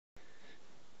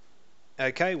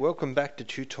Okay, welcome back to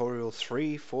tutorial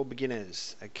 3 for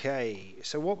beginners. Okay,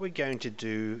 so what we're going to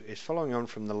do is, following on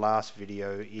from the last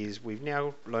video, is we've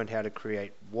now learned how to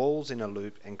create walls in a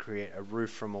loop and create a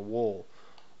roof from a wall.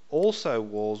 Also,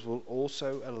 walls will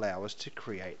also allow us to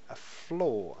create a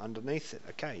floor underneath it.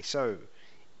 Okay, so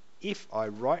if I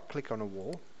right click on a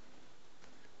wall,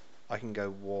 I can go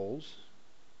walls,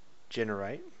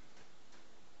 generate,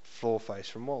 floor face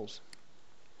from walls.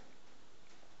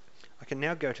 I can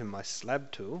now go to my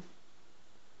slab tool,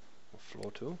 or floor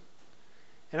tool,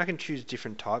 and I can choose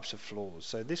different types of floors.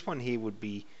 So this one here would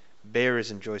be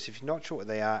bearers and joists. If you're not sure what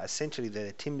they are, essentially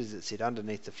they're timbers that sit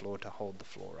underneath the floor to hold the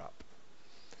floor up.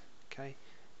 Okay,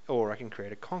 or I can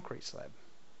create a concrete slab.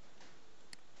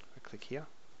 I click here.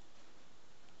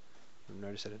 You'll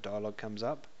notice that a dialog comes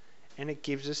up, and it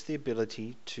gives us the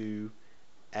ability to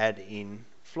add in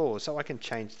floors. So I can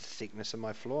change the thickness of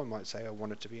my floor. I might say I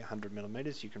want it to be 100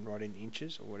 millimeters. You can write in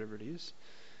inches or whatever it is.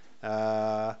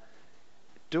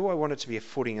 Do I want it to be a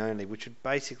footing only, which would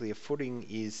basically, a footing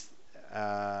is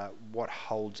what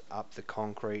holds up the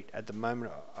concrete. At the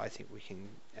moment, I think we can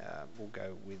we'll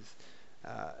go with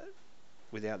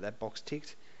without that box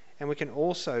ticked, and we can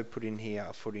also put in here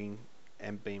a footing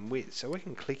and beam width. So we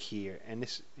can click here, and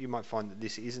this, you might find that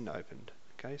this isn't opened.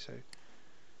 Okay, so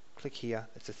click here,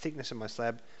 it's the thickness of my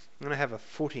slab. I'm going to have a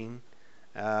footing,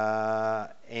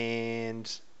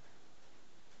 and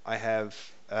I have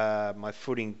my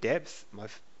footing depth,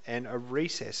 and a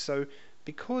recess. So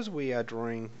because we are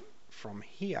drawing from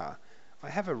here, I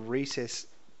have a recess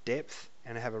depth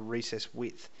and I have a recess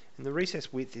width, and the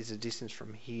recess width is the distance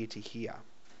from here to here.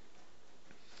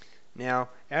 Now,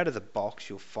 out of the box,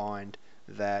 you'll find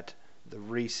that the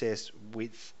recess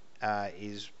width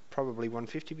is probably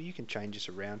 150, but you can change this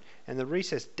around, and the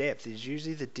recess depth is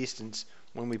usually the distance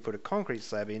when we put a concrete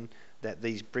slab in that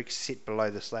these bricks sit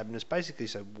below the slab, and it's basically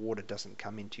so water doesn't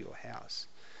come into your house.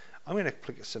 I'm going to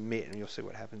click submit and you'll see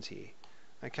what happens here.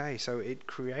 Okay, so it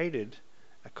created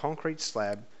a concrete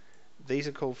slab. These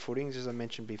are called footings, as I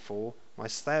mentioned before. My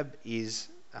slab is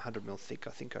 100 mil thick, I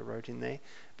think I wrote in there,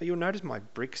 but you'll notice my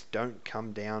bricks don't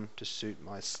come down to suit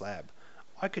my slab.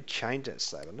 I could change that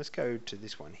slab, and let's go to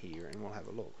this one here and we'll have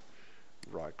a look.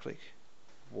 Right click,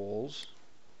 walls,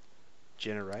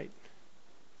 generate,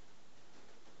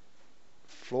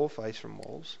 floor face from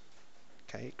walls.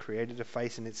 Okay, it created a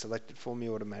face and it selected for me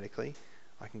automatically.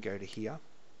 I can go to here,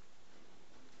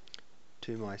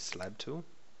 to my slab tool,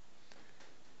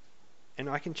 and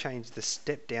I can change the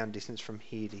step down distance from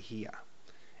here to here.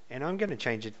 And I'm going to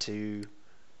change it to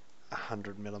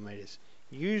 100 millimeters.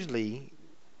 Usually,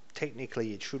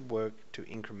 technically, it should work to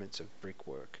increments of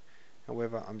brickwork.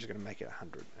 However, I'm just going to make it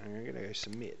 100, and I'm going to go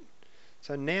submit.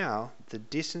 So now the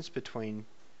distance between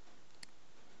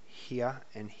here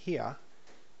and here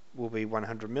will be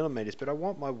 100 millimeters, but I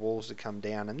want my walls to come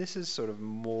down, and this is sort of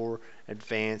more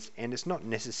advanced, and it's not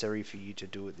necessary for you to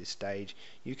do at this stage.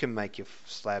 You can make your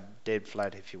slab dead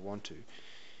flat if you want to.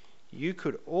 You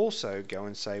could also go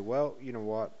and say, well, you know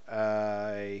what,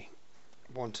 I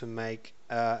want to make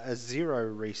a zero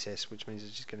recess, which means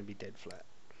it's just going to be dead flat.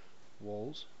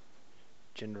 Walls,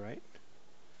 generate,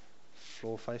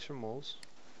 floor face from walls,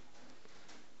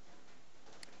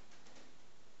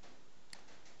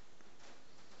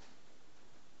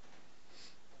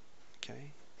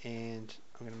 okay, and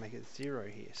I'm going to make it 0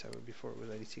 here. So before it was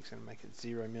 86, I'm going to make it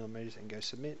 0 millimeters and go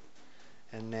submit.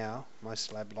 And now my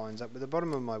slab lines up with the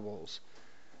bottom of my walls.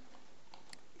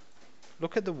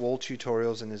 Look at the wall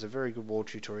tutorials, and there's a very good wall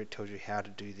tutorial that tells you how to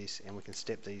do this, and we can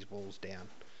step these walls down.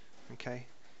 Okay,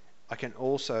 I can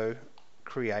also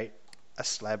create a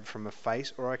slab from a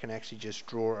face, or I can actually just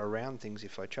draw around things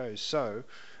if I chose. So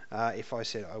if I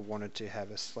said I wanted to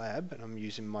have a slab, and I'm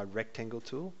using my rectangle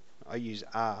tool, I use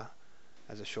R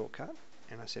as a shortcut,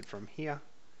 and I said from here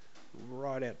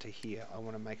right out to here I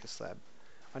want to make a slab.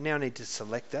 I now need to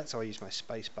select that, so I use my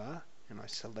space bar and I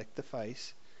select the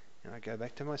face, and I go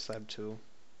back to my slab tool,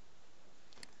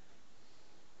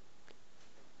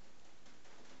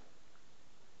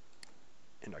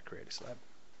 and I create a slab.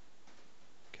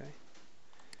 Okay,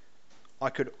 I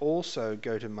could also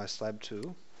go to my slab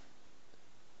tool.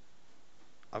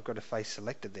 I've got a face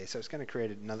selected there, so it's going to create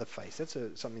another face. That's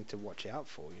something to watch out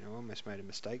for. You know, I almost made a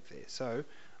mistake there. So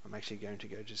I'm actually going to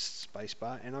go to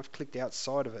spacebar, and I've clicked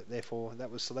outside of it. Therefore, that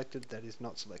was selected. That is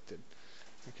not selected.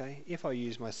 Okay. If I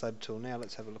use my slab tool now,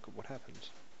 let's have a look at what happens.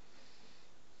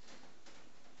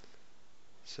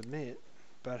 Submit.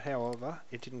 But however,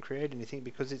 it didn't create anything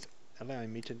because it's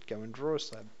allowing me to go and draw a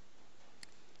slab.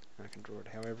 And I can draw it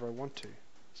however I want to.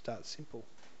 Start simple.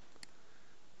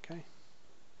 Okay.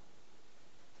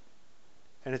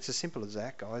 And it's as simple as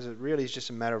that, guys. It really is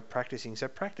just a matter of practicing. So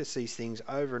practice these things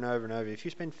over and over and over. If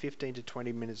you spend 15 to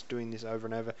 20 minutes doing this over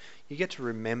and over, you get to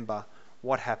remember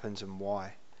what happens and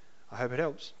why. I hope it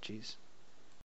helps. Cheers.